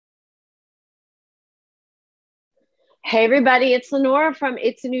Hey everybody, it's Lenora from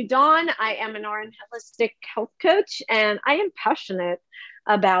It's a New Dawn. I am an RN holistic health coach and I am passionate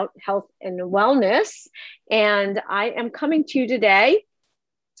about health and wellness. And I am coming to you today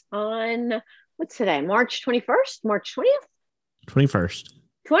on what's today? March 21st, March 20th, 21st.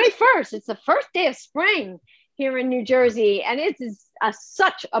 21st. It's the first day of spring here in New Jersey, and it is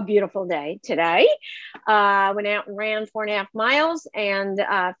such a beautiful day today. Went out and ran 4.5 miles and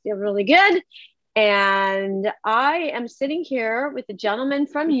feel really good. And I am sitting here with a gentleman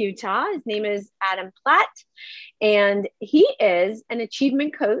from Utah. His name is Adam Platt, and he is an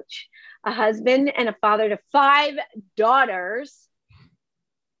achievement coach, a husband, and a father to five daughters.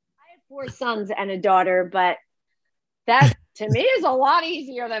 I have four sons and a daughter, but that to me is a lot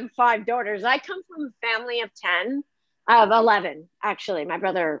easier than five daughters. I come from a family of 10, of 11, actually. My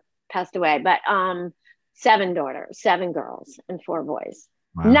brother passed away, but seven daughters, seven girls, and four boys.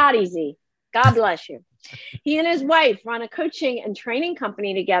 Wow. Not easy. God bless you. He and his wife run a coaching and training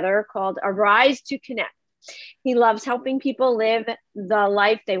company together called Arise to Connect. He loves helping people live the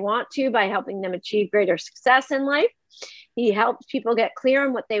life they want to by helping them achieve greater success in life. He helps people get clear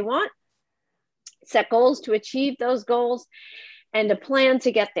on what they want, set goals to achieve those goals, and a plan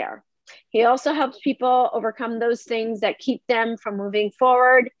to get there. He also helps people overcome those things that keep them from moving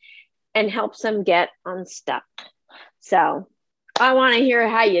forward and helps them get unstuck. So I want to hear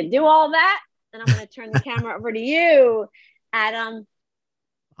how you do all that. And I'm going to turn the camera over to you, Adam.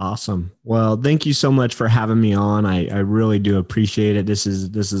 Awesome. Well, thank you so much for having me on. I really do appreciate it. This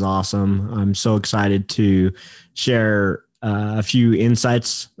is awesome. I'm so excited to share a few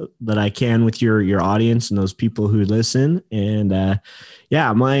insights that I can with your audience and those people who listen. And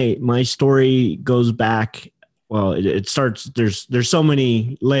yeah, my story goes back. Well, it starts. There's so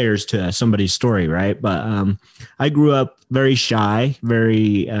many layers to somebody's story, right? But I grew up very shy,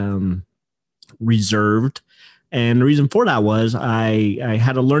 very reserved. And the reason for that was I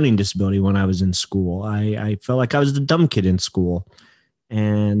had a learning disability when I was in school. I felt like I was the dumb kid in school.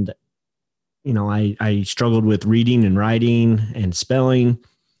 And, I struggled with reading and writing and spelling.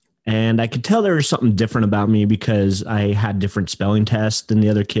 And I could tell there was something different about me because I had different spelling tests than the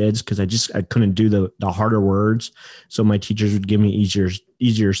other kids because I couldn't do the harder words. So my teachers would give me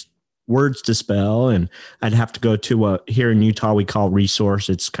easier words to spell, and I'd have to go to what here in Utah we call resource.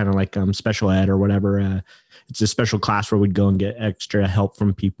 It's kind of like special ed or whatever. It's a special class where we'd go and get extra help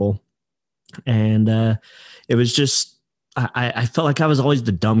from people. And it was just I felt like I was always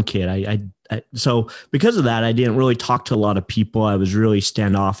the dumb kid. So because of that, I didn't really talk to a lot of people. I was really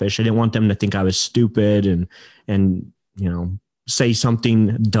standoffish. I didn't want them to think I was stupid and say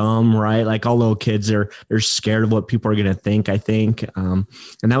something dumb, right? Like all little kids, they're scared of what people are gonna think, I think. And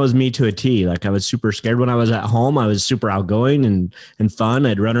that was me to a T. Like I was super scared when I was at home. I was super outgoing and fun.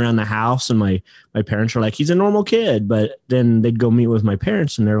 I'd run around the house, and my parents were like, he's a normal kid. But then they'd go meet with my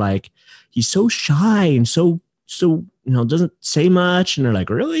parents, and they're like, he's so shy and so doesn't say much. And they're like,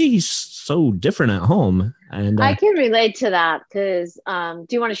 really? He's so different at home. And I can relate to that because do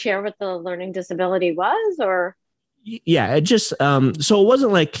you want to share what the learning disability was or? yeah, it just so it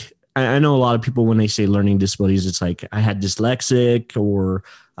wasn't like I know a lot of people when they say learning disabilities, it's like I had dyslexic or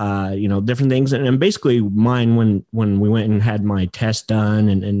different things. And basically mine when we went and had my test done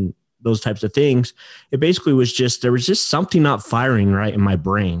and those types of things, it basically was just there was just something not firing right in my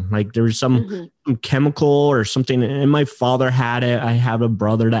brain. Like there was some chemical or something, and my father had it. I have a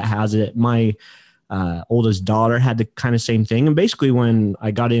brother that has it. My oldest daughter had the kind of same thing. And basically when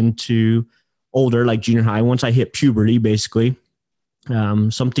I got into older, like junior high, once I hit puberty, basically,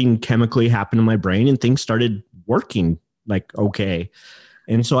 something chemically happened in my brain and things started working like okay.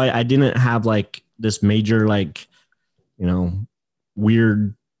 And so I didn't have like this major like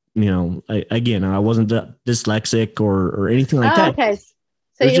weird again, I wasn't dyslexic or anything like Oh, that. okay. It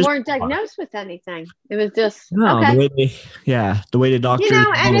So was you just weren't diagnosed with anything. It was just no the okay. way the way the doctors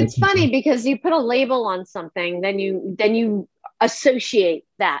And it's funny because you put a label on something, then you associate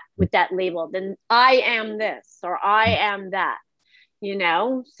that with that label. Then I am this or I am that.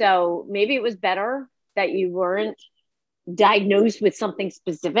 So maybe it was better that you weren't diagnosed with something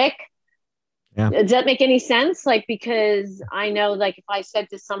specific. yeah. Does that make any sense? Like, because I know, like, if I said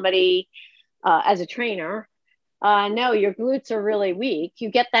to somebody as a trainer, no, your glutes are really weak, you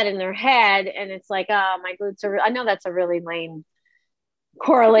get that in their head, and it's like, oh, my glutes are. I know that's a really lame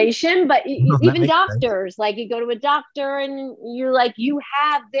correlation, but No, that even makes sense. doctors, like, you go to a doctor and you're like, you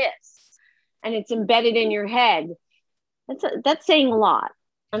have this, and it's embedded in your head. That's saying a lot.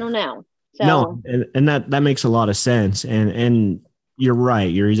 I don't know. No, So, and that makes a lot of sense. And you're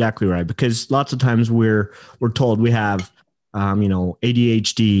right. You're exactly right. Because lots of times we're told we have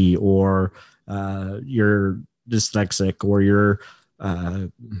ADHD or you're dyslexic or you're,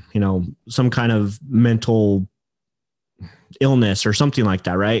 some kind of mental illness or something like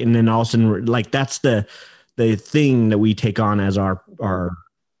that. Right. And then all of a sudden, like, that's the thing that we take on as our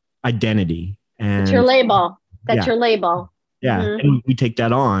identity. And it's your label. That's your label. Yeah. Mm-hmm. And we take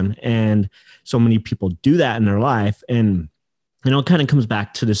that on. And so many people do that in their life. And, it kind of comes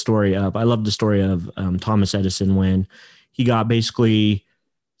back to the story of, I love the story of Thomas Edison, when he got basically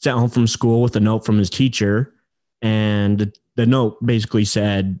sent home from school with a note from his teacher. And the note basically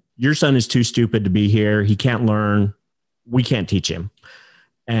said, your son is too stupid to be here. He can't learn. We can't teach him.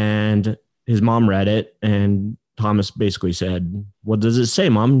 And his mom read it, and Thomas basically said, what does it say,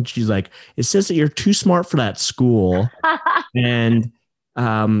 Mom? And she's like, it says that you're too smart for that school. And so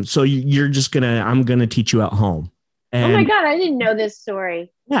I'm going to teach you at home. And, oh my God, I didn't know this story.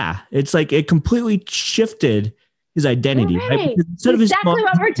 Yeah. It's like it completely shifted his identity. Right? Instead of exactly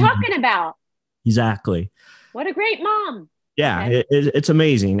what we're talking about. Exactly. What a great mom. Yeah, okay. It's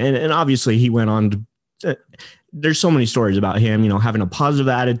amazing. And obviously he went on to, there's so many stories about him, having a positive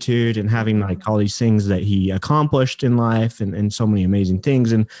attitude and having like all these things that he accomplished in life and so many amazing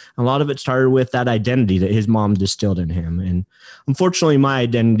things. And a lot of it started with that identity that his mom distilled in him. And unfortunately my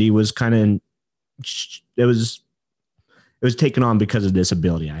identity was it was taken on because of this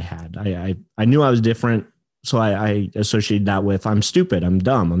ability I had. I knew I was different. So I associated that with, I'm stupid, I'm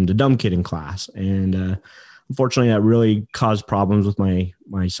dumb, I'm the dumb kid in class. And unfortunately that really caused problems with my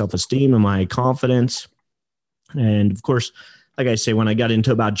self-esteem and my confidence. And of course, like I say, when I got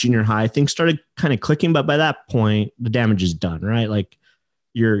into about junior high, things started kind of clicking, but by that point the damage is done, right? Like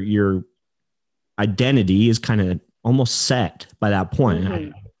your identity is kind of almost set by that point.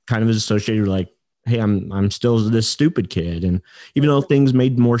 Mm-hmm. I kind of is associated with like, hey, I'm still this stupid kid. And even though things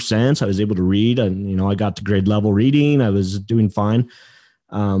made more sense, I was able to read and, I got to grade level reading. I was doing fine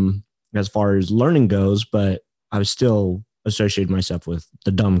as far as learning goes, but I was still associated myself with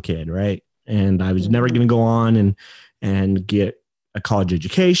the dumb kid. Right. And I was never going to go on and get a college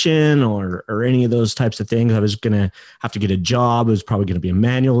education or any of those types of things. I was going to have to get a job. It was probably going to be a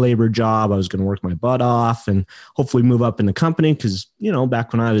manual labor job. I was going to work my butt off and hopefully move up in the company. Cause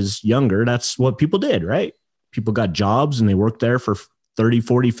back when I was younger, that's what people did, right? People got jobs and they worked there for 30,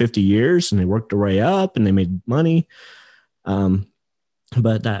 40, 50 years and they worked their way up and they made money.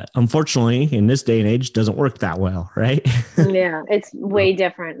 But that unfortunately in this day and age doesn't work that well. Right. Yeah. It's way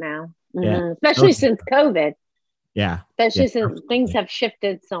different now. Mm-hmm. Yeah. Especially since COVID. Yeah. Especially since things have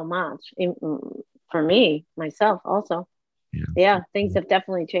shifted so much for me, myself also. Yeah, things have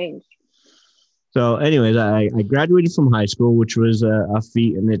definitely changed. So anyways, I graduated from high school, which was a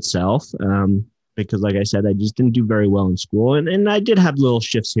feat in itself. Because like I said, I just didn't do very well in school. And I did have little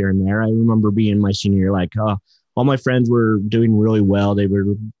shifts here and there. I remember being my senior year, like, all my friends were doing really well. They were,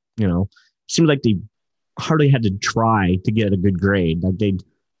 seemed like they hardly had to try to get a good grade. Like they'd,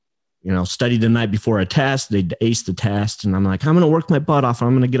 study the night before a test, they'd ace the test. And I'm like, I'm going to work my butt off.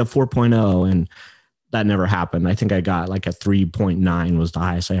 I'm going to get a 4.0. And that never happened. I think I got like a 3.9 was the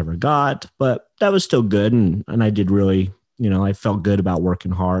highest I ever got, but that was still good. And I did really, I felt good about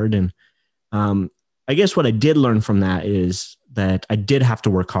working hard. And I guess what I did learn from that is that I did have to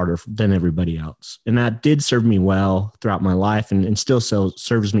work harder than everybody else. And that did serve me well throughout my life and still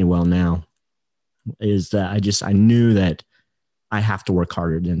serves me well now, is that I knew that I have to work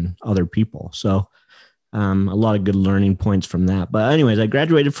harder than other people. So a lot of good learning points from that. But anyways, I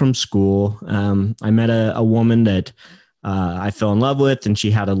graduated from school. I met a woman that I fell in love with, and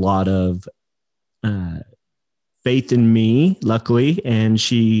she had a lot of faith in me, luckily, and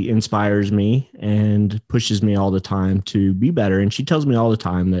she inspires me and pushes me all the time to be better. And she tells me all the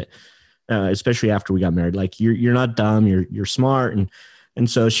time that, especially after we got married, like you're not dumb, you're smart. And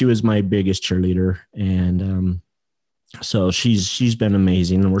so she was my biggest cheerleader. And so she's been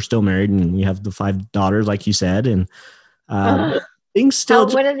amazing, and we're still married, and we have the 5 daughters, like you said, and things still.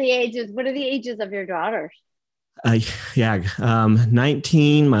 What are the ages? What are the ages of your daughters?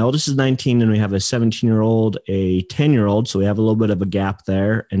 19. My oldest is 19, and we have a 17-year-old, a 10-year-old. So we have a little bit of a gap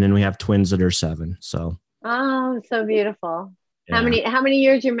there, and then we have twins that are 7. So. Oh, so beautiful. Yeah. How many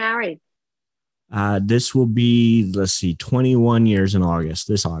years you're married? This will be 21 years in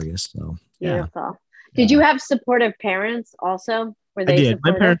this August. So beautiful. Yeah. Did you have supportive parents also? Were they? I did.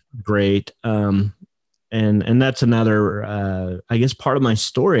 My parents were great. And that's another, I guess, part of my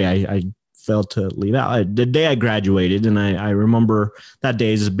story I failed to leave out. The day I graduated, and I remember that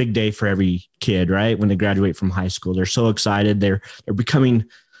day is a big day for every kid, right? When they graduate from high school, they're so excited. They're becoming,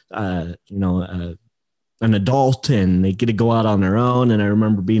 an adult and they get to go out on their own. And I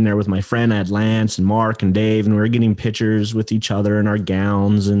remember being there with my friend. I had Lance and Mark and Dave, and we were getting pictures with each other in our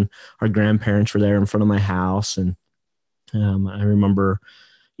gowns, and our grandparents were there in front of my house. And I remember,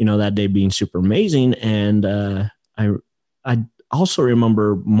 that day being super amazing. And I also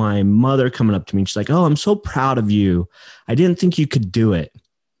remember my mother coming up to me and she's like, "Oh, I'm so proud of you. I didn't think you could do it."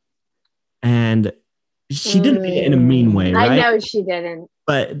 And she didn't mean it in a mean way, right? I know she didn't.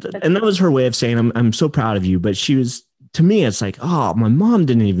 And that was her way of saying, I'm so proud of you. But she was, to me, it's like, oh, my mom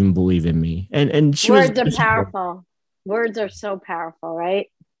didn't even believe in me. And she Words are powerful. Words are so powerful,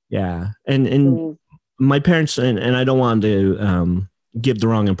 right? Yeah. And my parents, and I don't want to give the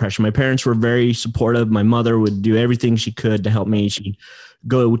wrong impression. My parents were very supportive. My mother would do everything she could to help me. She'd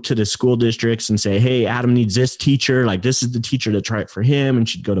go to the school districts and say, "Hey, Adam needs this teacher. Like, this is the teacher that's right for him." And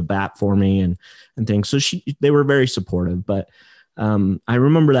she'd go to bat for me and things. So they were very supportive. But I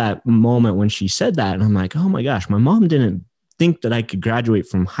remember that moment when she said that, and I'm like, oh my gosh, my mom didn't think that I could graduate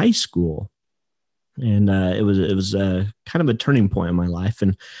from high school. And it was kind of a turning point in my life.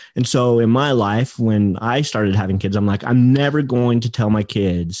 And so in my life, when I started having kids, I'm like, I'm never going to tell my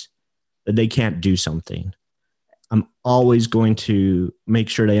kids that they can't do something. I'm always going to make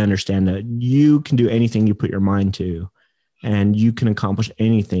sure they understand that you can do anything you put your mind to, and you can accomplish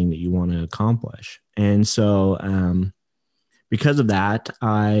anything that you want to accomplish. And so, because of that,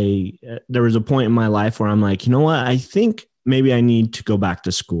 there was a point in my life where I'm like, you know what? I think maybe I need to go back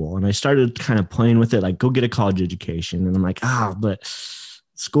to school. And I started kind of playing with it, like, go get a college education. And I'm like, but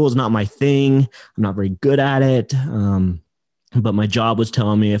school is not my thing. I'm not very good at it. But my job was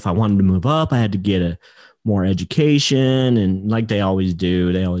telling me if I wanted to move up, I had to get a more education. And like they always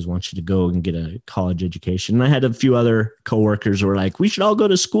do, they always want you to go and get a college education. And I had a few other coworkers who were like, we should all go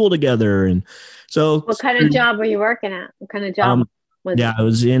to school together. And so, what kind of job were you working at? What kind of job? I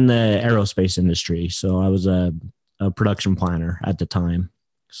was in the aerospace industry. So I was a production planner at the time.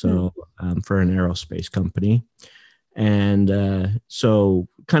 So for an aerospace company. And so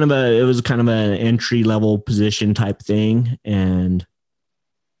it was kind of an entry level position type thing.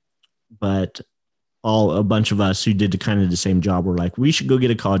 But a bunch of us who did the same job were like, we should go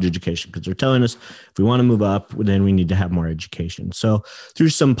get a college education, because they're telling us if we want to move up, then we need to have more education. So through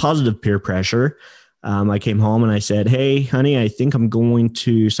some positive peer pressure, I came home and I said, "Hey, honey, I think I'm going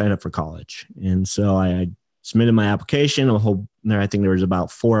to sign up for college." And so I submitted my application. I think there was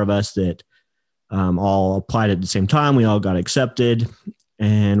about 4 of us that all applied at the same time. We all got accepted,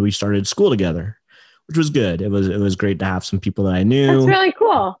 and we started school together, which was good. It was great to have some people that I knew. That's really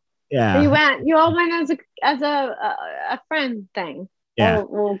cool. Yeah. You all went as a friend thing. Yeah.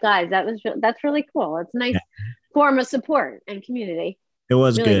 Well, guys, that's really cool. It's a nice form of support and community. It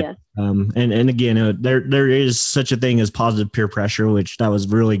was really good. And again, there is such a thing as positive peer pressure, which that was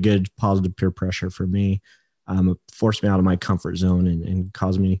really good positive peer pressure for me. It forced me out of my comfort zone and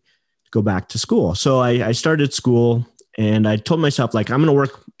caused me to go back to school. So I started school, and I told myself, like, I'm going to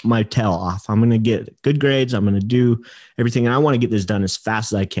work my tail off. I'm going to get good grades. I'm going to do everything. And I want to get this done as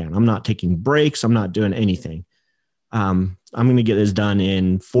fast as I can. I'm not taking breaks. I'm not doing anything. I'm going to get this done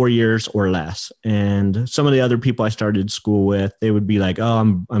in 4 years or less. And some of the other people I started school with, they would be like,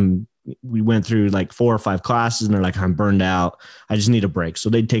 oh, we went through like 4 or 5 classes, and they're like, I'm burned out. I just need a break. So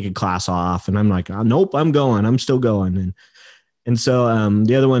they'd take a class off, and I'm like, nope, I'm going. I'm still going. And so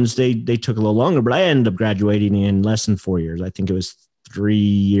the other ones, they took a little longer, but I ended up graduating in less than 4 years. I think it was 3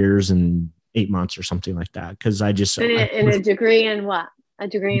 years and 8 months or something like that. Because I just in a degree in what? A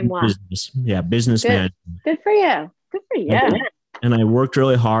degree in what? Business. Yeah, business management. Good for you. Good for you. And I worked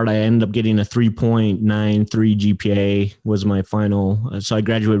really hard. I ended up getting a 3.93 GPA was my final. So I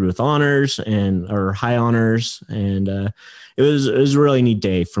graduated with honors or high honors. And it was a really neat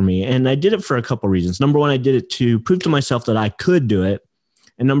day for me. And I did it for a couple of reasons. Number one, I did it to prove to myself that I could do it.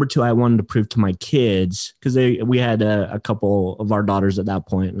 And number two, I wanted to prove to my kids, because we had a couple of our daughters at that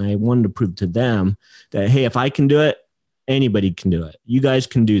point, and I wanted to prove to them that, hey, if I can do it, anybody can do it. You guys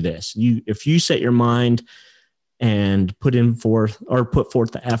can do this. If you set your mind and put forth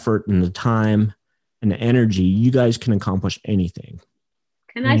the effort and the time and the energy, you guys can accomplish anything.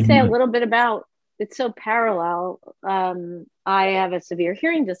 Can I say a little bit about, it's so parallel. I have a severe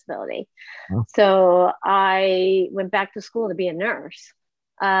hearing disability. Oh. So I went back to school to be a nurse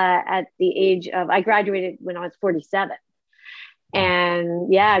at the age of, I graduated when I was 47.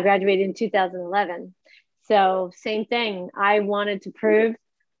 And I graduated in 2011. So same thing. I wanted to prove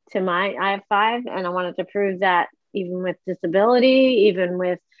I have 5, and I wanted to prove that even with disability, even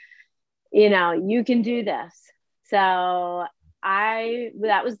with, you can do this. So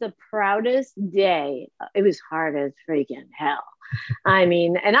that was the proudest day. It was hard as freaking hell. I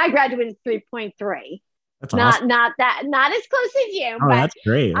mean, and I graduated 3.3. That's awesome. Not as close as you, Oh, but that's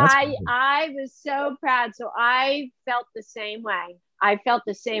great. That's awesome. I was so proud. So I felt the same way. I felt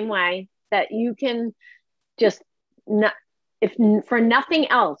the same way that you can just not, if for nothing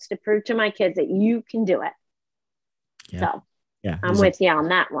else, to prove to my kids that you can do it. Yeah. So Yeah. I'm with you on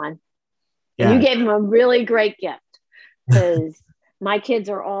that one. And you Yeah. gave them a really great gift, because my kids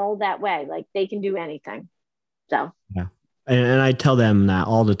are all that way. Like, they can do anything. So Yeah. And I tell them that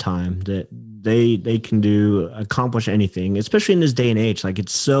all the time, that they can accomplish anything, especially in this day and age. Like,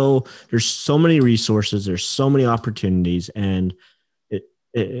 there's so many resources, there's so many opportunities, and it,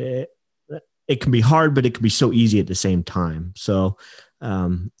 it, it can be hard, but it can be so easy at the same time. So,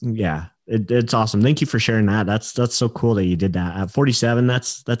 yeah, it's awesome. Thank you for sharing that. That's so cool that you did that at 47.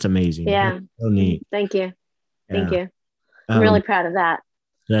 That's amazing. yeah. That's so neat. Thank you. Thank Yeah. you. I'm really proud of that.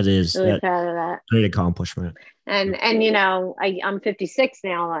 Really That proud of that. great accomplishment. And I'm 56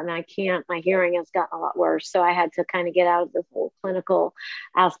 now, and my hearing has gotten a lot worse. So I had to kind of get out of the whole clinical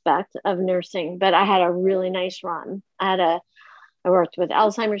aspect of nursing, but I had a really nice run. I worked with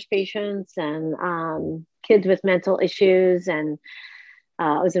Alzheimer's patients and kids with mental issues, and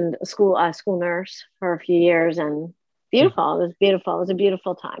I was in school nurse for a few years, and beautiful. It was beautiful. It was a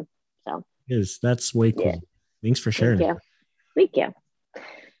beautiful time. So that's way cool. Yeah. Thanks for sharing. Thank you.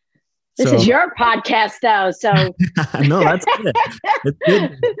 This is your podcast, though. So no, that's good. It's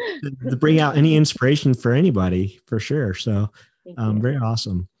good to bring out any inspiration for anybody, for sure. So very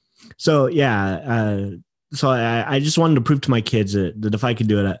awesome. So yeah, so I just wanted to prove to my kids that if I could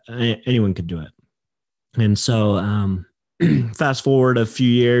do it, anyone could do it. And so fast forward a few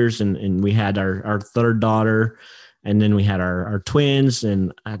years, and we had our third daughter, and then we had our twins,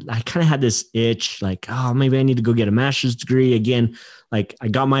 and I kind of had this itch, like, oh, maybe I need to go get a master's degree again. Like, I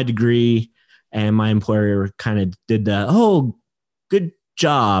got my degree, and my employer kind of did oh, good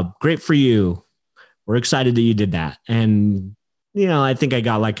job, great for you, we're excited that you did that. And I think I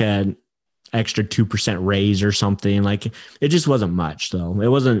got like an extra 2% raise or something. Like, it just wasn't much, though. It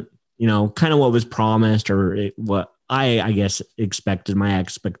wasn't kind of what was promised, or what I guess expected. My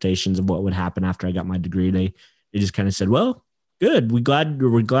expectations of what would happen after I got my degree, they just kind of said, well, good, we're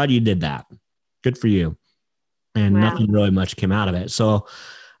glad you did that, good for you. And nothing really much came out of it. So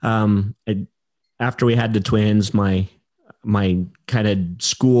after we had the twins, my kind of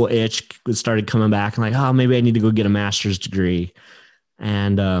school itch started coming back, and like, oh, maybe I need to go get a master's degree.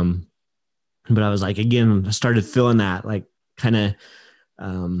 And but I was like, again, I started feeling that, like, kind of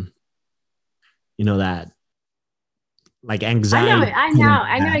that, like, anxiety. I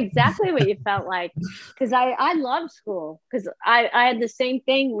know exactly what you felt like, because I love school, because I had the same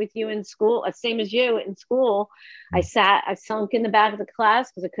thing with you in school, same as you in school. I sunk in the back of the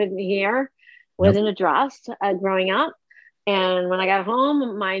class because I couldn't hear, wasn't addressed growing up. And when I got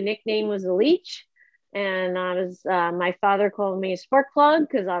home, my nickname was the Leech, and my father called me a spark plug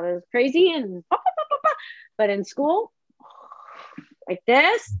because I was crazy and but in school, like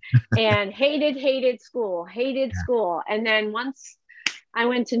this, and hated school. And then once I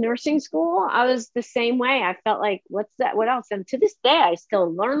went to nursing school, I was the same way. I felt like, what's that? What else? And to this day, I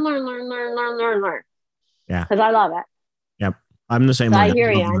still learn. Yeah. Because I love it. Yep. I'm the same way. I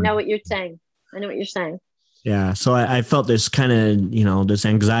hear you. I know what you're saying. Yeah. So I felt this kind of, this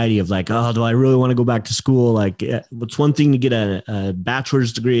anxiety of like, oh, do I really want to go back to school? Like, it's one thing to get a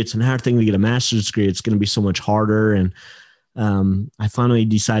bachelor's degree. It's another thing to get a master's degree. It's going to be so much harder. And I finally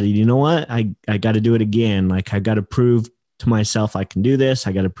decided, you know what, I got to do it again. Like, I got to prove to myself I can do this.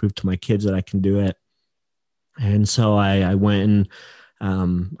 I got to prove to my kids that I can do it. And so I went and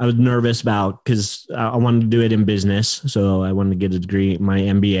I was nervous because I wanted to do it in business. So I wanted to get a degree, my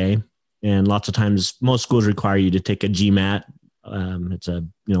MBA. And lots of times, most schools require you to take a GMAT. It's a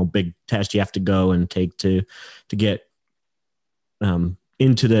big test you have to go and take to get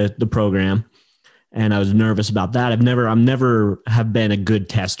into the program. And I was nervous about that. I'm never have been a good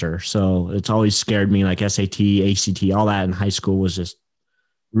tester. So it's always scared me, like SAT, ACT, all that in high school was just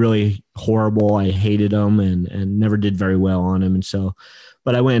really horrible. I hated them and never did very well on them. And so,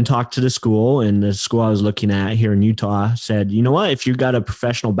 but I went and talked to the school, and the school I was looking at here in Utah said, you know what, if you've got a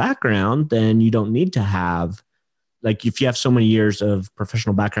professional background, then you don't need to have, like, if you have so many years of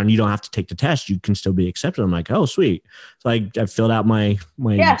professional background, you don't have to take the test. You can still be accepted. I'm like, oh, sweet. So I filled out my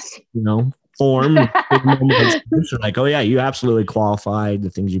yes. Form. Like, oh yeah, you absolutely qualified, the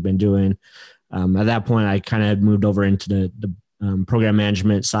things you've been doing. At that point, I kind of had moved over into the program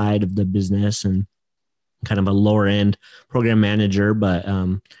management side of the business, and kind of a lower end program manager. But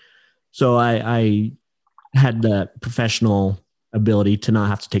so I had the professional ability to not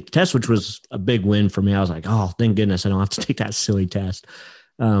have to take the test, which was a big win for me. I was like, oh, thank goodness I don't have to take that silly test.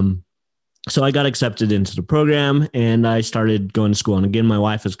 So I got accepted into the program and I started going to school. And again, my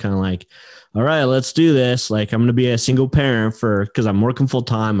wife was kind of like, all right, let's do this. Like, I'm going to be a single parent because I'm working full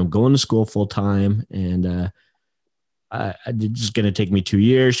time. I'm going to school full time. And it's just going to take me 2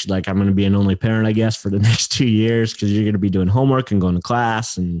 years. She's like, I'm going to be an only parent, I guess, for the next 2 years because you're going to be doing homework and going to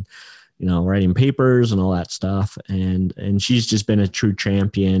class and, writing papers and all that stuff. And she's just been a true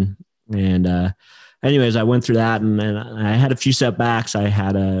champion. And anyways, I went through that and I had a few setbacks. I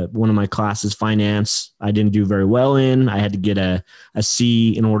had one of my classes, finance, I didn't do very well in. I had to get a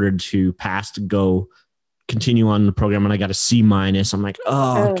C in order to pass to go continue on the program, and I got a C minus. I'm like,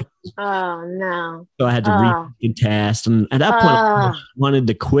 oh no. So I had to read the test. And at that point, I wanted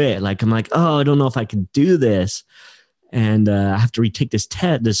to quit. Like, I'm like, I don't know if I can do this. And I have to retake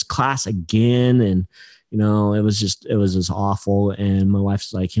this class again. And, it was just awful. And my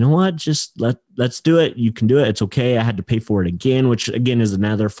wife's like, you know what, just let's do it. You can do it. It's okay. I had to pay for it again, which again is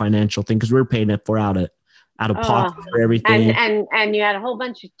another financial thing because we were paying it for out of pocket for everything. And you had a whole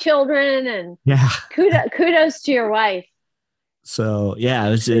bunch of children and yeah, kudos to your wife. So yeah,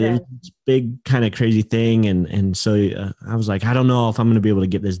 it was a big kind of crazy thing. And so I was like, I don't know if I'm going to be able to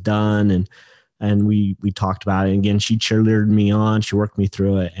get this done. And we talked about it. And again, she cheerleaded me on. She worked me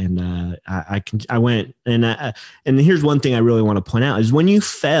through it. And I went. And here's one thing I really want to point out is when you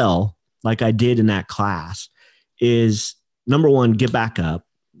fail, like I did in that class, is number one, get back up.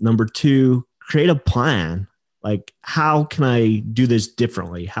 Number two, create a plan. Like, how can I do this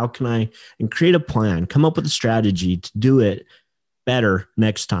differently? How can I create a plan, come up with a strategy to do it better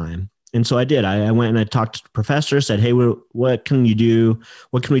next time? And so I did. I went and I talked to the professor, said, hey, what can you do?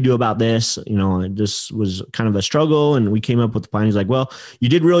 What can we do about this? This was kind of a struggle. And we came up with the plan. He's like, well, you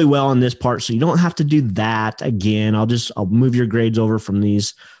did really well on this part, so you don't have to do that again. I'll move your grades over from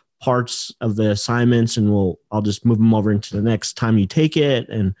these parts of the assignments and I'll just move them over into the next time you take it.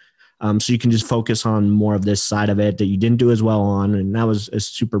 And so you can just focus on more of this side of it that you didn't do as well on. And that was a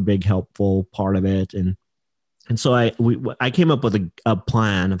super big, helpful part of it. And so I came up with a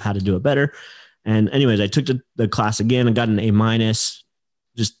plan of how to do it better. And anyways, I took the class again and got an A minus,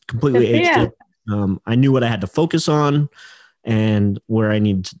 just completely aced it. I knew what I had to focus on and where I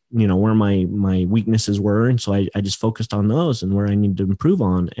need to, where my weaknesses were. And so I just focused on those and where I need to improve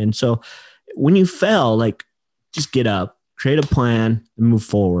on. And so when you fail, like, just get up, create a plan and move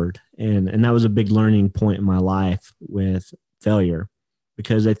forward. And that was a big learning point in my life with failure.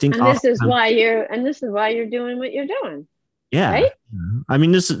 Because I think this is why you're doing what you're doing. Yeah. Right? I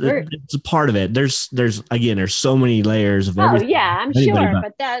mean, it's a part of it. There's so many layers of everything. Oh yeah, I'm sure.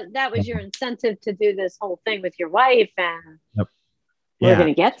 But that was your incentive to do this whole thing with your wife. And we're going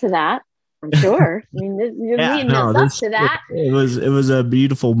to get to that. I'm sure. I mean, you're leading us up to that. It was a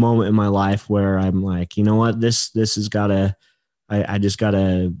beautiful moment in my life where I'm like, you know what, this has gotta, I just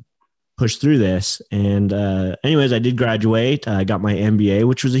gotta push through this. And anyways, I did graduate. I got my MBA,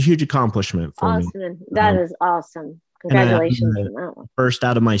 which was a huge accomplishment for me. That is awesome. Congratulations on that one. First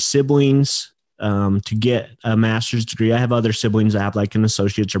out of my siblings to get a master's degree. I have other siblings that have like an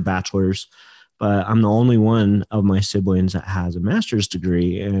associate's or bachelor's, but I'm the only one of my siblings that has a master's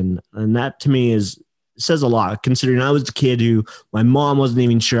degree. And that to me says a lot, considering I was the kid who my mom wasn't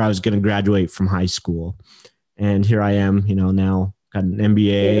even sure I was going to graduate from high school. And here I am, now got an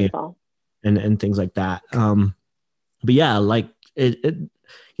MBA. Beautiful. And things like that. But yeah, like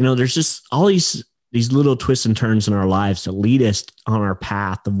there's just all these little twists and turns in our lives that lead us on our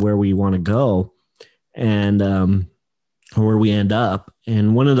path of where we want to go and where we end up.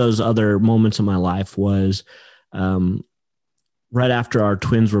 And one of those other moments in my life was right after our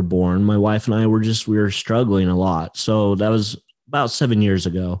twins were born. My wife and I we were struggling a lot. So that was about 7 years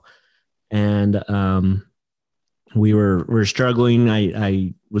ago. And we were struggling.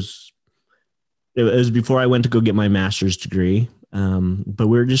 It was before I went to go get my master's degree. But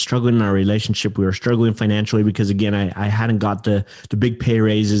we were just struggling in our relationship. We were struggling financially because, again, I hadn't got the big pay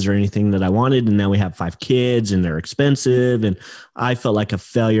raises or anything that I wanted. And now we have 5 kids and they're expensive. And I felt like a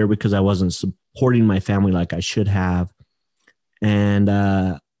failure because I wasn't supporting my family like I should have. And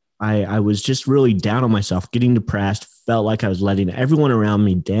I was just really down on myself, getting depressed, felt like I was letting everyone around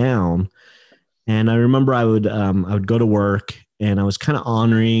me down. And I remember I would go to work and I was kind of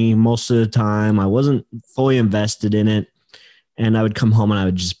ornery most of the time. I wasn't fully invested in it. And I would come home and I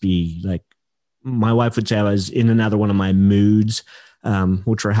would just be like, my wife would say I was in another one of my moods,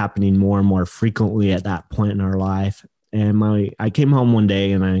 which were happening more and more frequently at that point in our life. And I came home one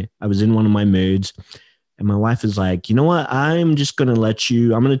day and I was in one of my moods. And my wife is like, you know what? I'm just going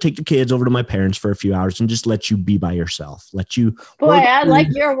to I'm going to take the kids over to my parents for a few hours and just let you be by yourself. Boy, I like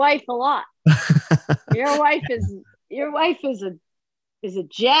your wife a lot. Your wife is a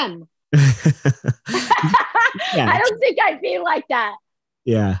gem. Yeah. I don't think I'd be like that.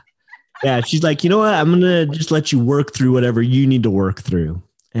 Yeah. Yeah. She's like, you know what? I'm going to just let you work through whatever you need to work through.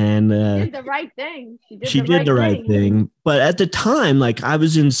 And Did the right thing. she did the right thing. But at the time, like I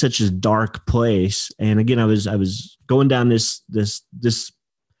was in such a dark place. And again, I was going down this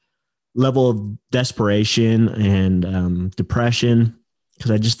level of desperation and depression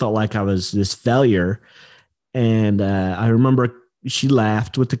because I just felt like I was this failure. And I remember she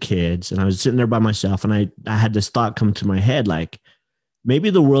laughed with the kids, and I was sitting there by myself, and I had this thought come to my head, like maybe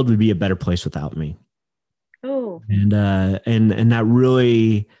the world would be a better place without me. Oh. And that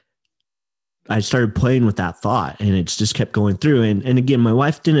really, I started playing with that thought, and it's just kept going through. And again, my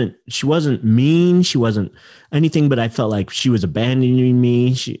wife she wasn't mean. She wasn't anything, but I felt like she was abandoning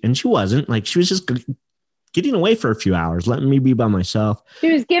me. She wasn't. Like, she was just getting away for a few hours, letting me be by myself.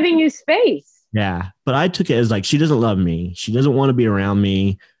 She was giving you space. Yeah. But I took it as like, she doesn't love me. She doesn't want to be around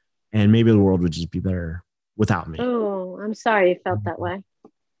me. And maybe the world would just be better without me. Oh, I'm sorry you felt that way.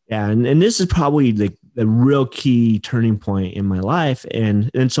 Yeah. And this is probably the real key turning point in my life.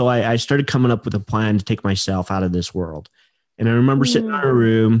 And so I started coming up with a plan to take myself out of this world. And I remember sitting in our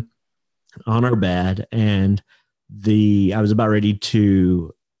room on our bed, and I was about ready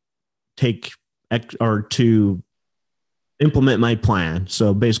to to implement my plan.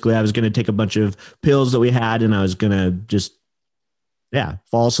 So basically I was going to take a bunch of pills that we had, and I was going to just,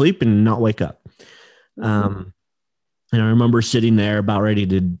 fall asleep and not wake up. And I remember sitting there about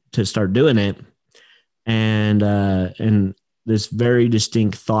ready to start doing it. And this very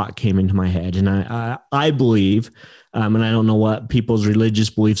distinct thought came into my head. And I believe, and I don't know what people's religious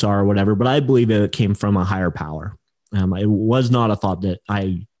beliefs are or whatever, but I believe it came from a higher power. It was not a thought that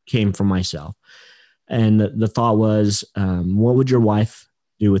I came from myself. And the thought was, what would your wife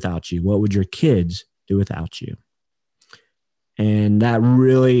do without you? What would your kids do without you? And that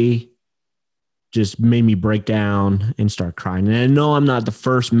really just made me break down and start crying. And I know I'm not the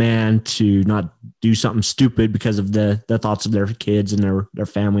first man to not do something stupid because of the thoughts of their kids and their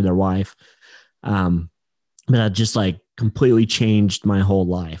family, their wife. But that just like completely changed my whole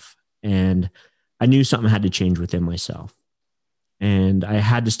life. And I knew something had to change within myself. And I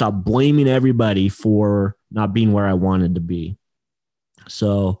had to stop blaming everybody for not being where I wanted to be.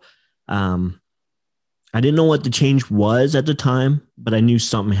 So I didn't know what the change was at the time, but I knew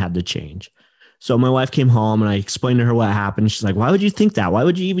something had to change. So my wife came home, and I explained to her what happened. She's like, "Why would you think that? Why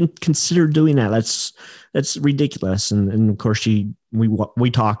would you even consider doing that? That's ridiculous." And of course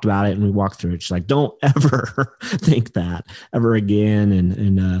we talked about it, and we walked through it. She's like, "Don't ever think that ever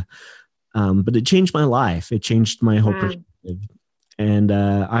again." But it changed my life. It changed my whole perspective. And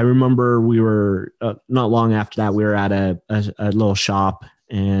I remember we were not long after that, we were at a little shop,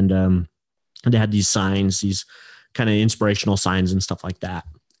 and they had these signs, these kind of inspirational signs and stuff like that.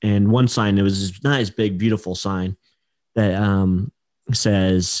 And one sign, it was this nice, big, beautiful sign that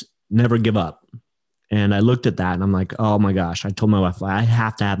says, "Never give up." And I looked at that, and I'm like, oh my gosh, I told my wife, I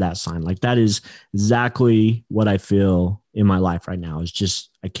have to have that sign. Like, that is exactly what I feel in my life right now. It's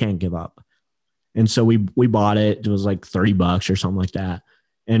just, I can't give up. And so we bought it. It was like $30 or something like that.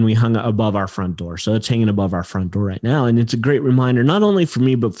 And we hung it above our front door. So it's hanging above our front door right now. And it's a great reminder, not only for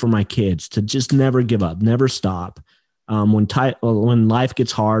me, but for my kids, to just never give up, never stop. When life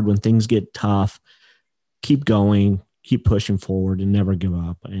gets hard, when things get tough, keep going, keep pushing forward, and never give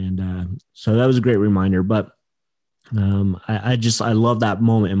up. And so that was a great reminder. But I love that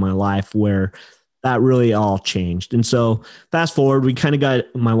moment in my life where that really all changed. And so fast forward,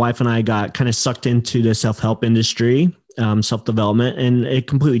 my wife and I got kind of sucked into the self-help industry, self-development, and it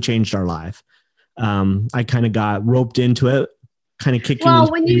completely changed our life. I kind of got roped into it, kind of kicked. Well,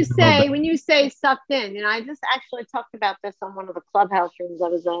 when you say sucked in, I just actually talked about this on one of the Clubhouse rooms I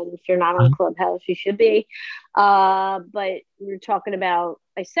was in. If you're not on Clubhouse, you should be. But we were talking about,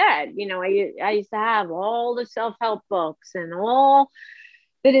 I said, I used to have all the self-help books and all,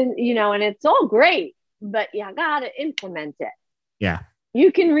 but and it's all great, but you gotta implement it. Yeah.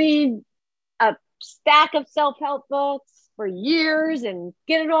 You can read a stack of self-help books for years and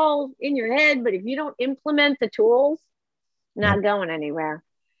get it all in your head, but if you don't implement the tools, not going anywhere.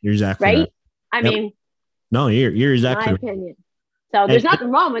 You're exactly right. I mean, no, you're exactly my opinion. So there's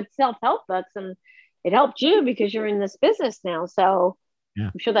nothing wrong with self-help books, and it helped you because you're in this business now. So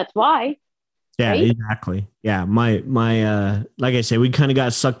I'm sure that's why. Yeah, right? Exactly. Yeah. My like I said, we kind of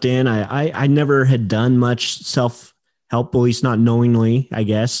got sucked in. I never had done much self-help, at least not knowingly, I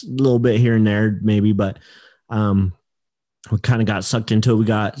guess, a little bit here and there maybe, but we kind of got sucked into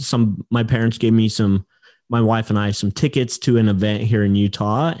it. My parents gave me some my wife and I some tickets to an event here in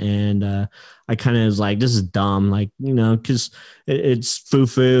Utah. And I kind of was like, this is dumb. Like, cause it's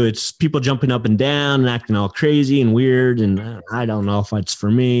foo-foo. It's people jumping up and down and acting all crazy and weird. And I don't know if it's for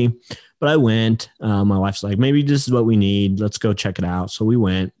me, but I went. My wife's like, maybe this is what we need. Let's go check it out. So we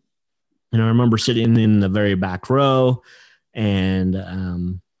went. And I remember sitting in the very back row, and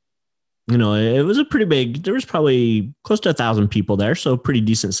it was a pretty big. There was probably close to 1,000 people there, so pretty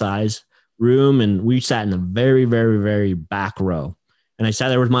decent size room. And we sat in the very, very, very back row. And I sat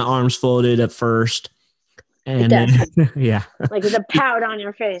there with my arms folded at first, and then, yeah, like with a pout on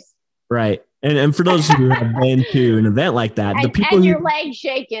your face, right. And for those who have been to an event like that, and, the people and your legs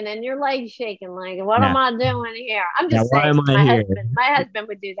shaking, like, what am I doing here? I'm just saying, my husband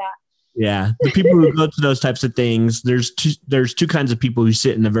would do that. Yeah. The people who go to those types of things, there's two kinds of people who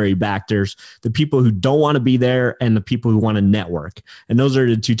sit in the very back. There's the people who don't want to be there and the people who want to network. And those are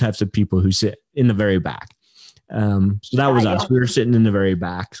the two types of people who sit in the very back. So that was us. We were sitting in the very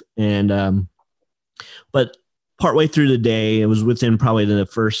back. And, but partway through the day, it was within probably the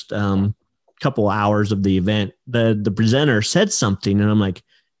first couple hours of the event, the presenter said something, and I'm like,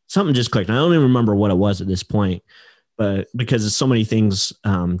 something just clicked. And I don't even remember what it was at this point. But because so many things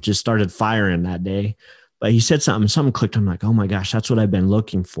just started firing that day. But he said something clicked. I'm like, oh my gosh, that's what I've been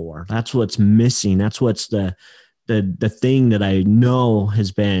looking for. That's what's missing. That's what's the thing that I know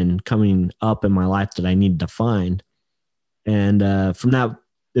has been coming up in my life that I need to find. And from that,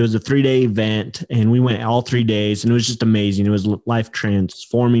 it was a 3-day event, and we went all 3 days, and it was just amazing. It was life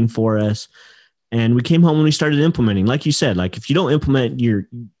transforming for us. And we came home and we started implementing. Like you said, like if you don't implement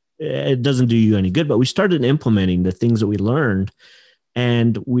it doesn't do you any good, but we started implementing the things that we learned.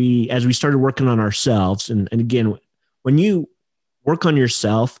 And as we started working on ourselves, and again, when you work on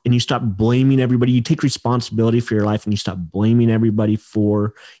yourself and you stop blaming everybody, you take responsibility for your life and you stop blaming everybody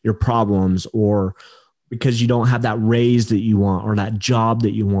for your problems, or because you don't have that raise that you want, or that job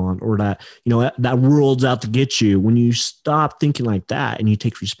that you want, or that, that world's out to get you. When you stop thinking like that and you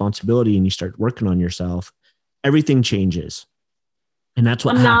take responsibility and you start working on yourself, everything changes. And that's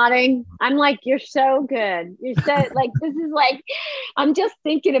what I'm nodding. I'm like, you're so good. You're so like, this is like, I'm just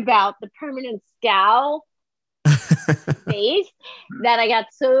thinking about the permanent scowl face that I got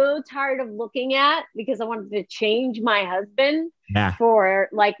so tired of looking at because I wanted to change my husband for,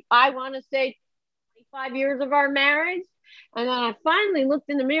 like, I want to say 25 years of our marriage. And then I finally looked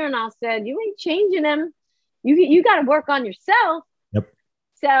in the mirror and I said, you ain't changing him. You got to work on yourself. Yep.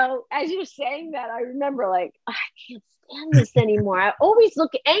 So as you're saying that, I remember like, I can't stand this anymore. I always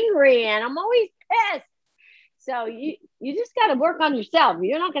look angry and I'm always pissed. So you just got to work on yourself.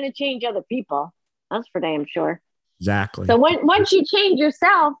 You're not going to change other people. That's for damn sure. Exactly. So once you change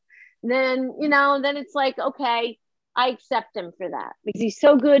yourself, then, then it's like, okay, I accept him for that because he's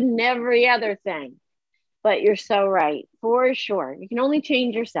so good in every other thing. But you're so right. For sure. You can only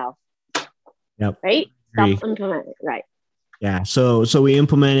change yourself. Yep. Right? Self-implement it. Right. Yeah. So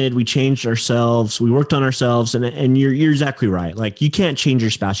we changed ourselves. We worked on ourselves, and you're exactly right. Like, you can't change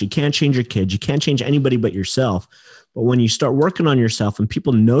your spouse. You can't change your kids. You can't change anybody but yourself. But when you start working on yourself and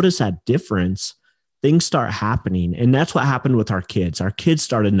people notice that difference, things start happening. And that's what happened with our kids. Our kids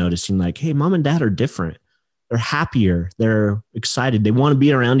started noticing like, hey, mom and dad are different. They're happier. They're excited. They want to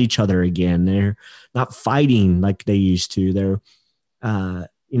be around each other again. They're not fighting like they used to. They're,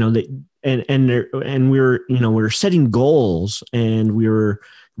 we're setting goals, and we were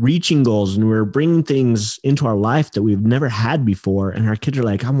reaching goals, and we were bringing things into our life that we've never had before. And our kids are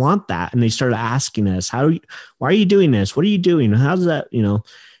like, I want that. And they started asking us, why are you doing this? What are you doing? How's that?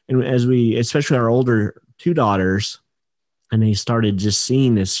 And as especially our older 2 daughters, and they started just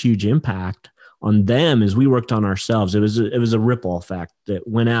seeing this huge impact on them as we worked on ourselves. It was a ripple effect that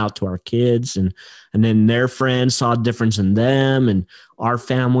went out to our kids, and then their friends saw a difference in them, and our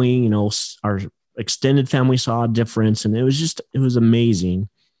family, our extended family saw a difference, and it was amazing.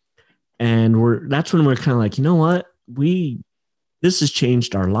 And that's when we're kind of like, you know what, this has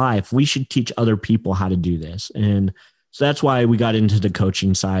changed our life. We should teach other people how to do this. And so that's why we got into the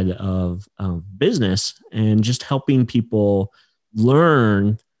coaching side of business and just helping people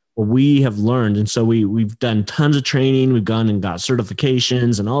learn what we have learned. And so we've done tons of training. We've gone and got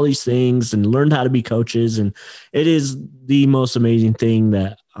certifications and all these things and learned how to be coaches. And it is the most amazing thing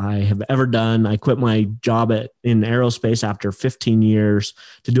that I have ever done. I quit my job in aerospace after 15 years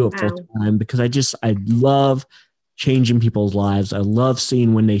to do it full time because I love changing people's lives. I love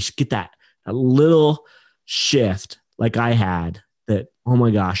seeing when they get that little shift like I had, that, oh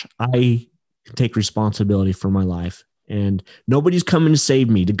my gosh, I can take responsibility for my life. And nobody's coming to save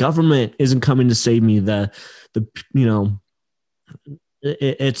me. The government isn't coming to save me.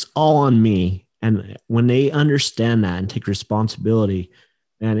 It's all on me. And when they understand that and take responsibility,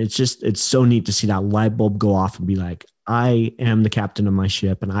 and it's so neat to see that light bulb go off and be like, I am the captain of my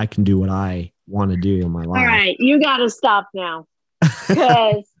ship and I can do what I want to do in my life. All right, you got to stop now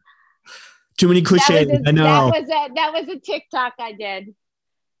because too many cliches. I know. That was a TikTok I did.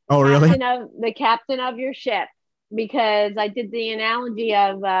 Oh, really? The captain of your ship, because I did the analogy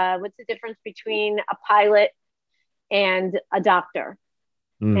of what's the difference between a pilot and a doctor.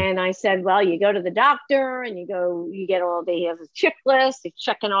 And I said, well, you go to the doctor and you get he has a checklist, he's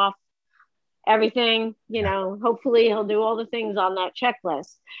checking off everything, hopefully he'll do all the things on that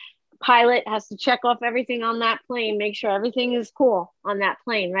checklist. Pilot has to check off everything on that plane, make sure everything is cool on that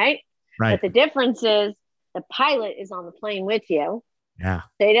plane, right? But the difference is the pilot is on the plane with you. Yeah.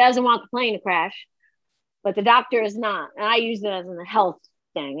 So he doesn't want the plane to crash, but the doctor is not. And I use it as a health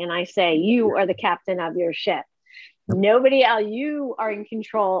thing. And I say, you are the captain of your ship. Nobody else. You are in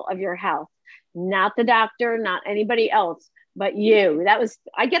control of your health, not the doctor, not anybody else, but you.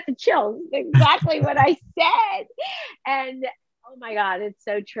 I get the chills. Exactly what I said. And oh my God, it's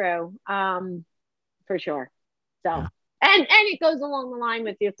so true. For sure. So, and it goes along the line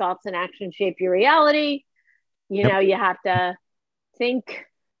with your thoughts and actions shape your reality. You have to think,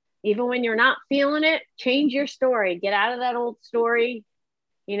 even when you're not feeling it, change your story, get out of that old story.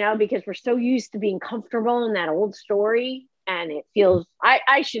 Because we're so used to being comfortable in that old story, and it feels,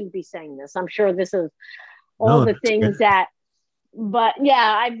 I shouldn't be saying this. I'm sure this is all the things but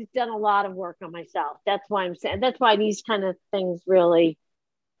yeah, I've done a lot of work on myself. That's why I'm saying, that's why these kind of things really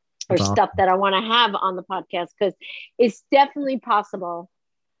are stuff that I want to have on the podcast, because it's definitely possible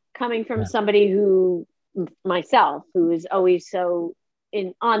coming from somebody myself, who is always so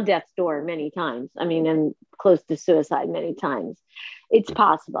on death's door many times. I mean, and close to suicide many times. It's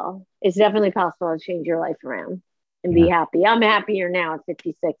possible. It's definitely possible to change your life around and be happy. I'm happier now at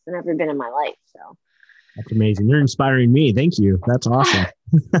 56 than I've ever been in my life. So that's amazing. You're inspiring me. Thank you. That's awesome.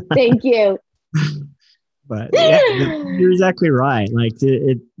 Thank you. But yeah, you're exactly right. Like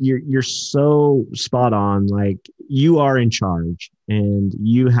you're so spot on. Like, you are in charge and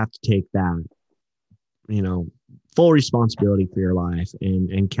you have to take that, full responsibility for your life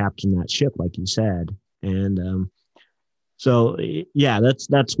and captain that ship, like you said. And so yeah,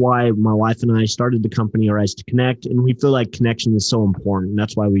 that's why my wife and I started the company Arise to Connect, and we feel like connection is so important.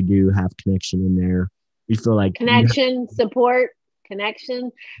 That's why we do have connection in there. We feel like connection, support,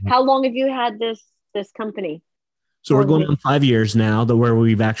 connection. How long have you had this company? So we're going on 5 years now, where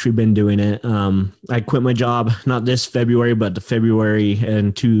we've actually been doing it. I quit my job, not this February, but the February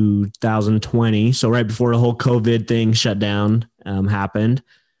in 2020. So right before the whole COVID thing shut down happened.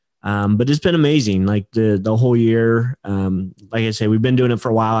 But it's been amazing. Like the whole year. Like I say, we've been doing it for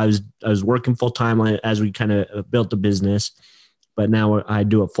a while. I was working full time as we kind of built the business, but now I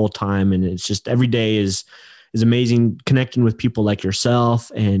do it full time, and it's just every day is amazing, connecting with people like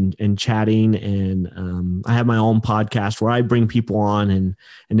yourself and chatting. And I have my own podcast where I bring people on and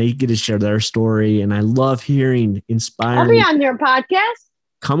they get to share their story. And I love hearing inspiring. I'll be on your podcast.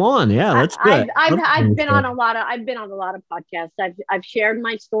 Come on. Yeah, let's do it. I've been on a lot of podcasts. I've shared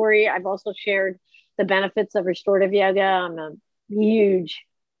my story. I've also shared the benefits of restorative yoga. I'm a huge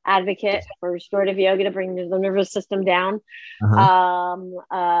advocate for restorative yoga to bring the nervous system down.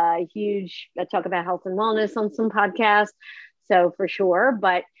 I talk about health and wellness on some podcasts, so for sure.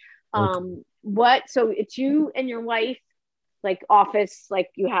 But so it's you and your wife, like office, like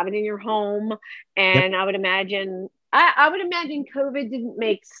you have it in your home. And I would imagine COVID didn't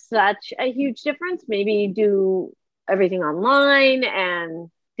make such a huge difference. Maybe you do everything online,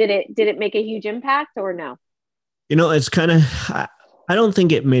 and did it make a huge impact or no? It's kind of, I don't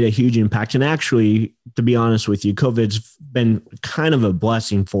think it made a huge impact. And actually, to be honest with you, COVID's been kind of a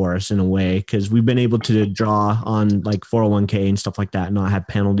blessing for us in a way, because we've been able to draw on like 401k and stuff like that, and not have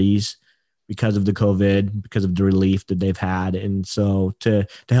penalties because of the COVID, because of the relief that they've had. And so to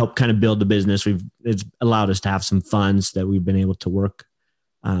help kind of build the business, it's allowed us to have some funds that we've been able to work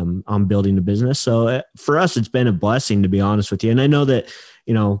on building the business. So for us, it's been a blessing, to be honest with you. And I know that,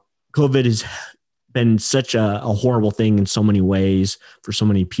 COVID has been such a horrible thing in so many ways for so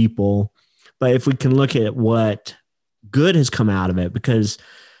many people. But if we can look at what good has come out of it, because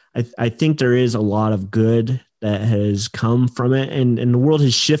I think there is a lot of good that has come from it, and the world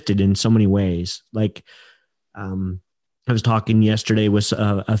has shifted in so many ways. Like, I was talking yesterday with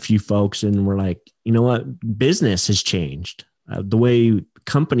a few folks, and we're like, you know what? Business has changed. The way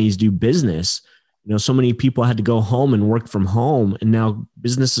companies do business. So many people had to go home and work from home, and now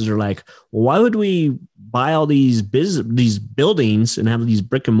businesses are like, well, why would we buy all these buildings and have these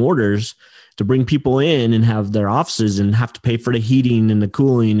brick and mortars to bring people in and have their offices and have to pay for the heating and the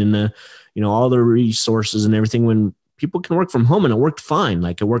cooling and the all the resources and everything when people can work from home, and it worked fine.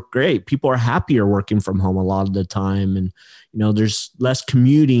 Like it worked great. People are happier working from home a lot of the time. And, there's less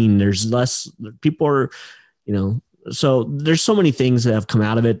commuting. There's less people are, so there's so many things that have come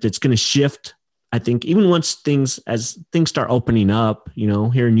out of it that's going to shift. I think even as things start opening up,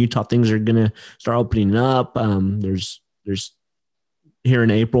 here in Utah, things are going to start opening up. There's here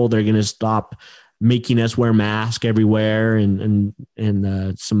in April, they're going to stop making us wear masks everywhere, and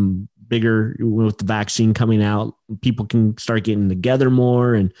some bigger with the vaccine coming out, people can start getting together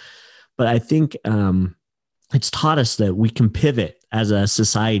more. But I think it's taught us that we can pivot as a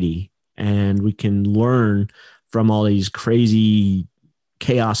society, and we can learn from all these crazy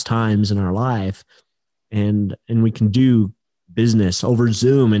chaos times in our life, and we can do business over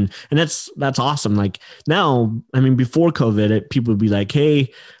Zoom. And that's awesome. Like now, before COVID, people would be like,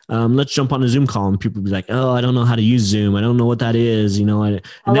 hey, let's jump on a Zoom call. And people would be like, oh, I don't know how to use Zoom. I don't know what that is. Hello.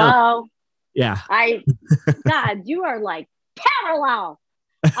 Now, yeah. God, you are like parallel.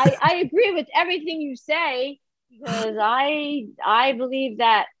 I agree with everything you say, because I believe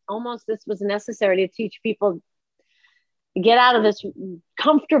that almost this was necessary to teach people to get out of this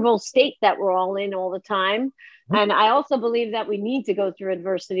comfortable state that we're all in all the time. And I also believe that we need to go through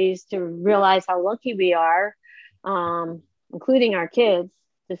adversities to realize how lucky we are, including our kids,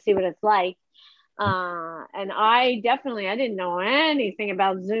 to see what it's like. And I didn't know anything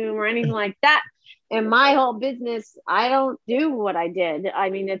about Zoom or anything like that. In my whole business, I don't do what I did.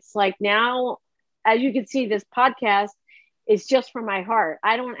 It's like now, as you can see, this podcast is just for my heart.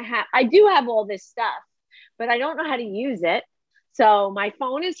 I do have all this stuff, but I don't know how to use it. So my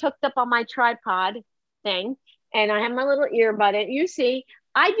phone is hooked up on my tripod thing, and I have my little earbud in. You see,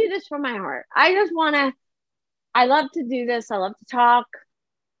 I do this for my heart. I love to do this. I love to talk.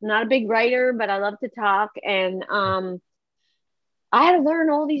 I'm not a big writer, but I love to talk. And I had to learn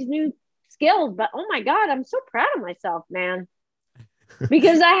all these new skills, but oh my God, I'm so proud of myself, man,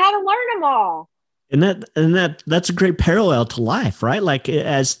 because I had to learn them all. And that's a great parallel to life, right? Like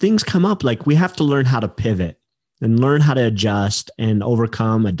as things come up, like we have to learn how to pivot and learn how to adjust and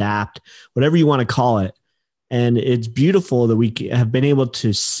overcome, adapt, whatever you want to call it. And it's beautiful that we have been able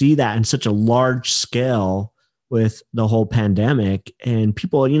to see that in such a large scale with the whole pandemic. And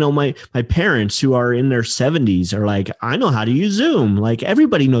people, my parents who are in their 70s are like, I know how to use Zoom. Like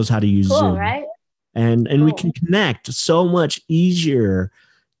everybody knows how to use Zoom. Right? And we can connect so much easier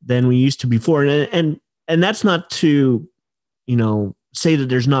than we used to before. And that's not to, say that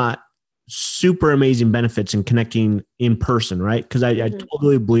there's not super amazing benefits in connecting in person, right? Because I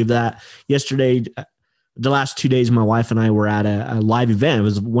totally believe that. Yesterday, the last 2 days, my wife and I were at a live event. It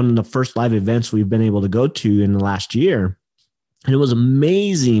was one of the first live events we've been able to go to in the last year. And it was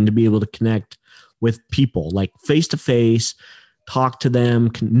amazing to be able to connect with people, like face to face, talk to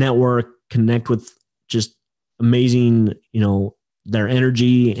them, network, connect with just amazing, their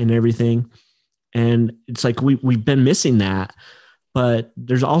energy and everything. And it's like we've been missing that. But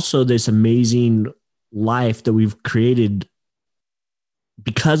there's also this amazing life that we've created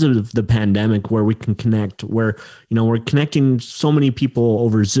because of the pandemic, where we can connect, where, we're connecting so many people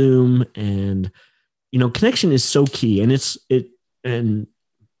over Zoom, and, connection is so key. And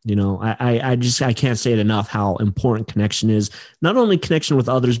I can't say it enough how important connection is, not only connection with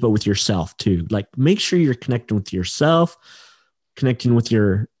others, but with yourself too. Like make sure you're connecting with yourself, connecting with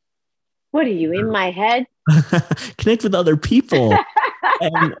what are you in my head? Connect with other people.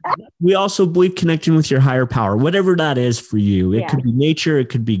 And we also believe connecting with your higher power, whatever that is for you. It could be nature. It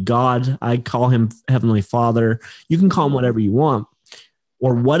could be God. I call him Heavenly Father. You can call him whatever you want,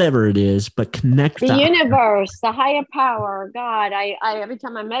 or whatever it is, but connect. The universe, the higher power, God. I every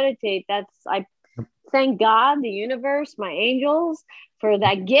time I meditate, I thank God, the universe, my angels, for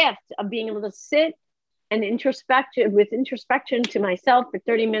that gift of being able to sit and introspection to myself for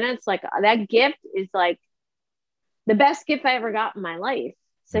 30 minutes. Like that gift is like the best gift I ever got in my life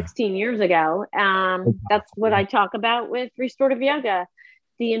 16 years ago. That's what I talk about with restorative yoga,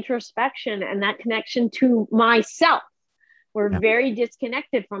 the introspection and that connection to myself. We're very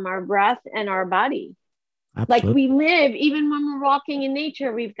disconnected from our breath and our body. Absolutely. Like we live, even when we're walking in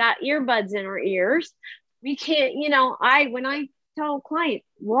nature, we've got earbuds in our ears. We can't, when I tell a client,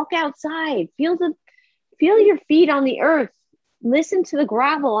 walk outside, feel your feet on the earth, listen to the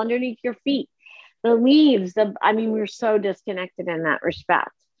gravel underneath your feet, the leaves, we're so disconnected in that respect.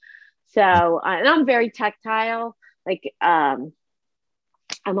 So, and I'm very tactile, like,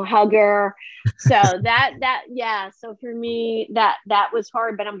 I'm a hugger. So so for me, that was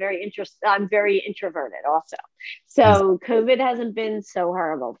hard, but I'm very introverted also. So COVID hasn't been so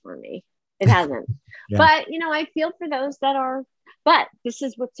horrible for me. It hasn't, but I feel for those that are, but this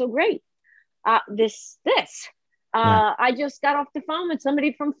is what's so great. this. Yeah. I just got off the phone with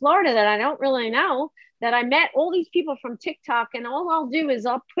somebody from Florida that I don't really know, that I met all these people from TikTok, and all I'll do is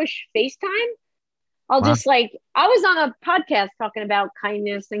I'll push FaceTime. I'll Wow. just like, I was on a podcast talking about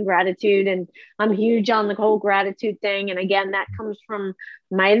kindness and gratitude, and I'm huge on the whole gratitude thing. And again, that comes from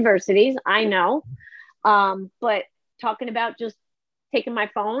my adversities, I know. But talking about just taking my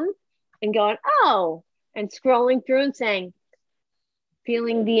phone and going, oh, and scrolling through and saying,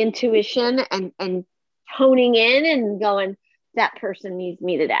 feeling the intuition and honing in and going, that person needs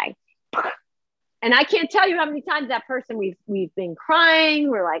me today. And I can't tell you how many times that person we've been crying.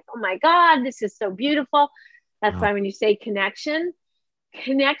 We're like, oh my God, this is so beautiful. That's Wow. why when you say connection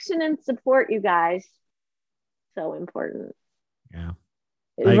and support, you guys, so important. Yeah.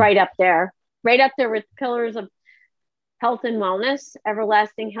 Right up there with pillars of health and wellness,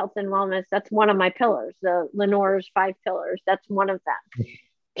 everlasting health and wellness. That's one of my pillars, the Lenore's 5 pillars. That's one of them.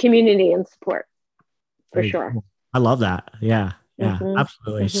 Community and support, for Very sure. cool. I love that. Yeah. Yeah, Mm-hmm.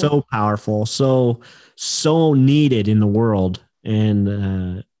 absolutely. Mm-hmm. So powerful, so needed in the world.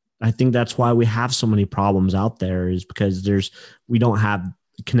 And I think that's why we have so many problems out there, is because we don't have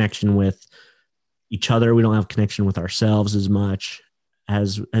connection with each other. We don't have connection with ourselves as much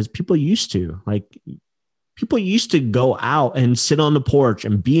as people used to. Like, people used to go out and sit on the porch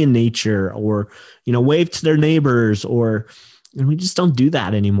and be in nature, or, wave to their neighbors, and we just don't do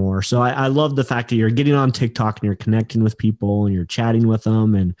that anymore. So I love the fact that you're getting on TikTok and you're connecting with people and you're chatting with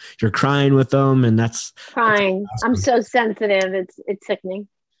them and you're crying with them. And that's Crying. awesome. I'm so sensitive. It's sickening.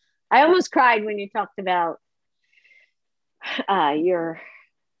 I almost cried when you talked about your,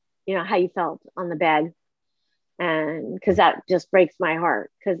 how you felt on the bed. And because that just breaks my heart.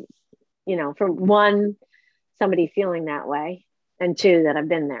 Because, for one, somebody feeling that way, and two, that I've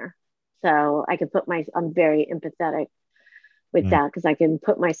been there. So I'm very empathetic with that, because I can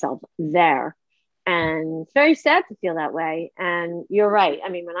put myself there. And it's very sad to feel that way. And you're right. I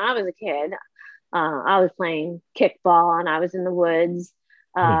mean, when I was a kid, I was playing kickball and I was in the woods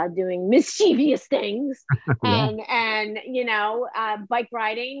doing mischievous things Yeah. and bike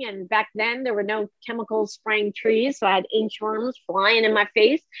riding. And back then there were no chemicals spraying trees. So I had inchworms flying in my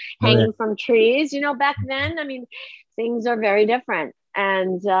face, hanging from trees. Back then, I mean, things are very different.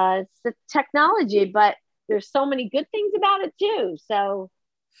 And it's the technology, but there's so many good things about it too. So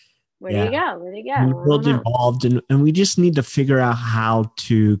where do you go? The world's evolved, and we just need to figure out how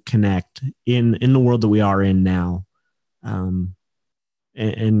to connect in the world that we are in now. And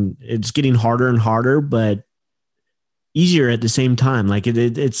it's getting harder and harder, but easier at the same time. Like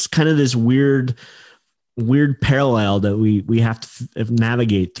it's kind of this weird parallel that we have to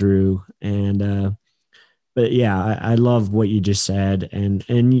navigate through. And but yeah, I love what you just said.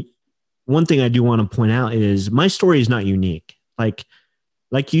 And one thing I do want to point out is my story is not unique.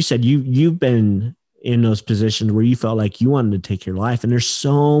 Like you said, you've been in those positions where you felt like you wanted to take your life. And there's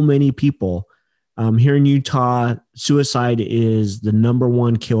so many people here in Utah. Suicide is the number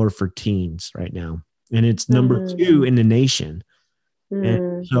 1 killer for teens right now. And it's number 2 in the nation.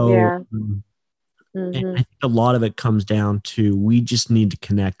 And so and I think a lot of it comes down to, we just need to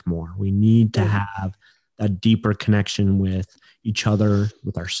connect more. We need to have a deeper connection with each other,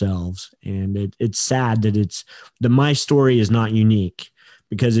 with ourselves. And it's sad that my story is not unique,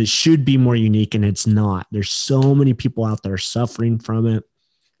 because it should be more unique, and it's not. There's so many people out there suffering from it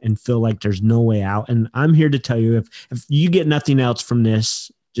and feel like there's no way out. And I'm here to tell you, if you get nothing else from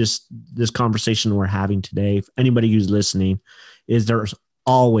this, just this conversation we're having today, if anybody who's listening, is there's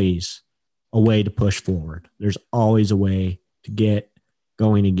always a way to push forward. There's always a way to get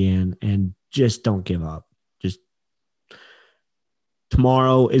going again, and just don't give up. Just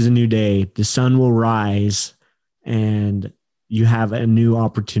tomorrow is a new day. The sun will rise, and you have a new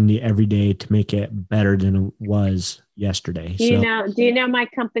opportunity every day to make it better than it was yesterday. Do you know my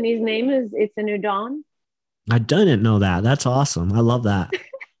company's name is It's a New Dawn? I didn't know that. That's awesome. I love that.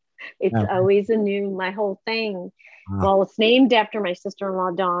 It's always a new, my whole thing. Well, it's named after my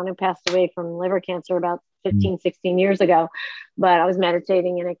sister-in-law, Dawn, who passed away from liver cancer about 15, 16 years ago. But I was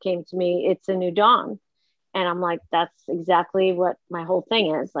meditating and it came to me, it's a new dawn. And I'm like, that's exactly what my whole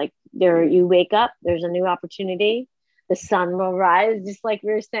thing is. Like, you wake up, there's a new opportunity. The sun will rise, just like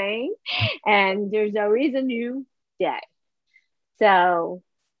we were saying. And there's always a new day. So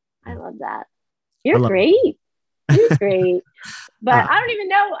I love that. You're great. You're great. But I don't even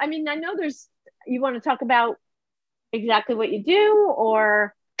know. I mean, I know you want to talk about exactly what you do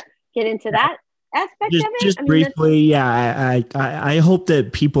or get into that aspect of it? Just briefly, I hope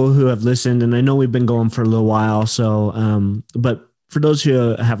that people who have listened, and I know we've been going for a little while, so but for those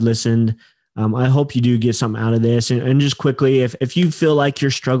who have listened, I hope you do get something out of this. And just quickly, if you feel like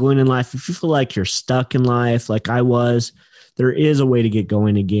you're struggling in life, if you feel like you're stuck in life, like I was, there is a way to get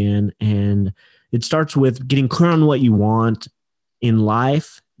going again. And it starts with getting clear on what you want in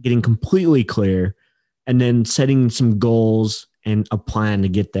life, getting completely clear, and then setting some goals and a plan to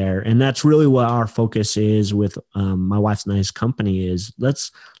get there. And that's really what our focus is with my wife's nice company is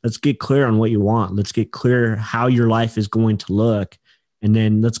let's get clear on what you want. Let's get clear how your life is going to look. And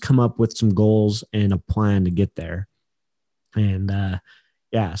then let's come up with some goals and a plan to get there. And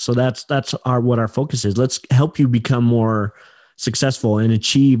yeah, so that's what our focus is. Let's help you become more successful and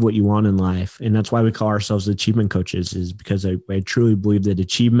achieve what you want in life. And that's why we call ourselves achievement coaches, is because I truly believe that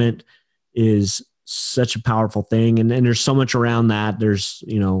achievement is such a powerful thing. And there's so much around that. There's,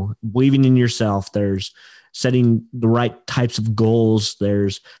 believing in yourself. There's setting the right types of goals.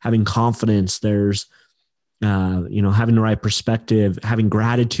 There's having confidence. There's, having the right perspective, having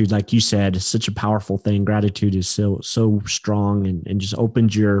gratitude, like you said, is such a powerful thing. Gratitude is so strong and just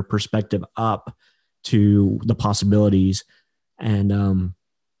opens your perspective up to the possibilities. And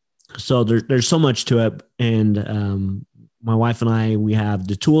so there's so much to it. And my wife and I, we have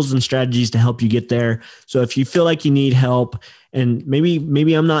the tools and strategies to help you get there. So if you feel like you need help, and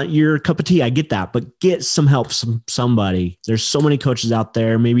maybe I'm not your cup of tea, I get that, but get some help from somebody. There's so many coaches out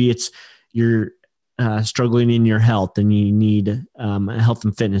there. Maybe it's you're struggling in your health and you need a health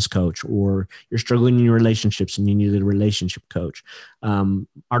and fitness coach, or you're struggling in your relationships and you need a relationship coach.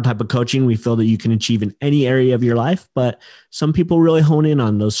 Our type of coaching, we feel that you can achieve in any area of your life, but some people really hone in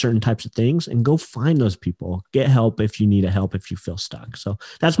on those certain types of things, and go find those people. Get help if you need help, if you feel stuck. So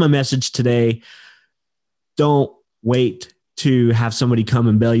that's my message today. Don't wait to have somebody come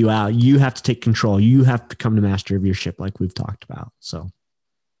and bail you out. You have to take control. You have to become the master of your ship, like we've talked about. So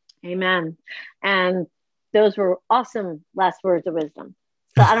amen. And those were awesome last words of wisdom.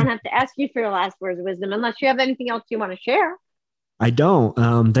 So I don't have to ask you for your last words of wisdom unless you have anything else you want to share. I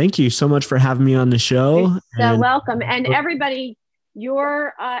don't. Thank you so much for having me on the show. You're so welcome. And everybody,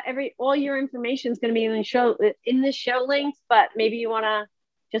 all your information is going to be in the show links, but maybe you want to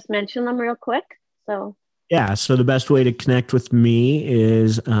just mention them real quick. Yeah. So the best way to connect with me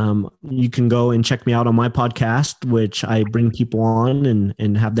is you can go and check me out on my podcast, which I bring people on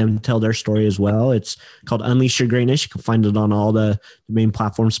and have them tell their story as well. It's called Unleash Your Greatness. You can find it on all the main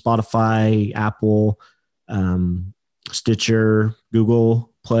platforms, Spotify, Apple, Stitcher,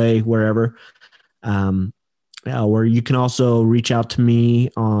 Google Play, wherever. Where you can also reach out to me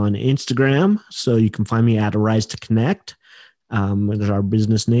on Instagram. So you can find me at Arise to Connect. There's our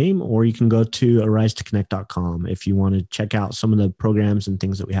business name, or you can go to arisetoconnect.com if you want to check out some of the programs and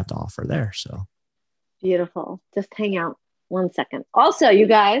things that we have to offer there. So beautiful. Just hang out 1 second. Also, you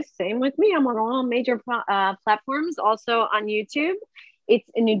guys, same with me. I'm on all major platforms, also on YouTube. It's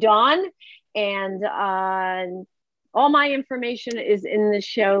a New Dawn, and all my information is in the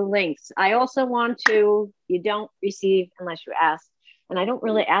show links. I also you don't receive unless you ask. And I don't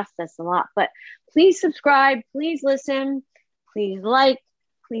really ask this a lot, but please subscribe, please listen. Please like,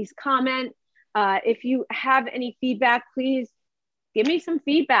 please comment. If you have any feedback, please give me some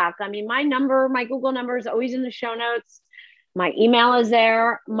feedback. I mean, my Google number is always in the show notes. My email is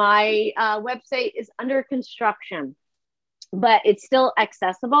there. My website is under construction, but it's still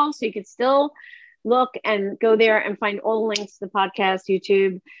accessible. So you could still look and go there and find all the links to the podcast,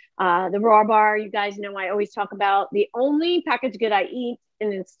 YouTube, the Raw Bar. You guys know I always talk about the only packaged good I eat,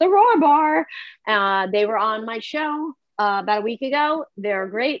 and it's the Raw Bar. They were on my show about a week ago. They're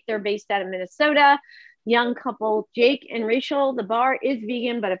great. They're based out of Minnesota. Young couple, Jake and Rachel. The bar is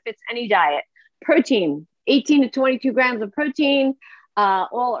vegan, but it fits any diet. Protein, 18 to 22 grams of protein,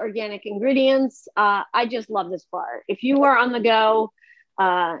 all organic ingredients. I just love this bar. If you are on the go,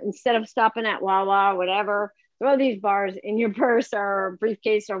 instead of stopping at Wawa or whatever, throw these bars in your purse or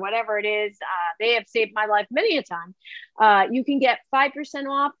briefcase or whatever it is. They have saved my life many a time. You can get 5%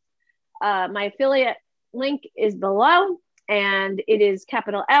 off. My affiliate link is below, and it is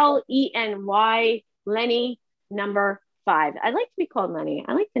capital Leny, Lenny number 5. I like to be called Lenny.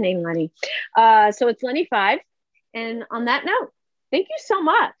 I like the name Lenny. So it's Lenny 5. And on that note, thank you so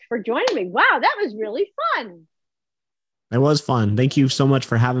much for joining me. Wow, that was really fun. It was fun. Thank you so much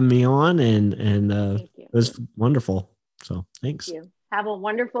for having me on, and it was wonderful. So thanks. Thank you. Have a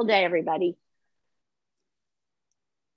wonderful day, everybody.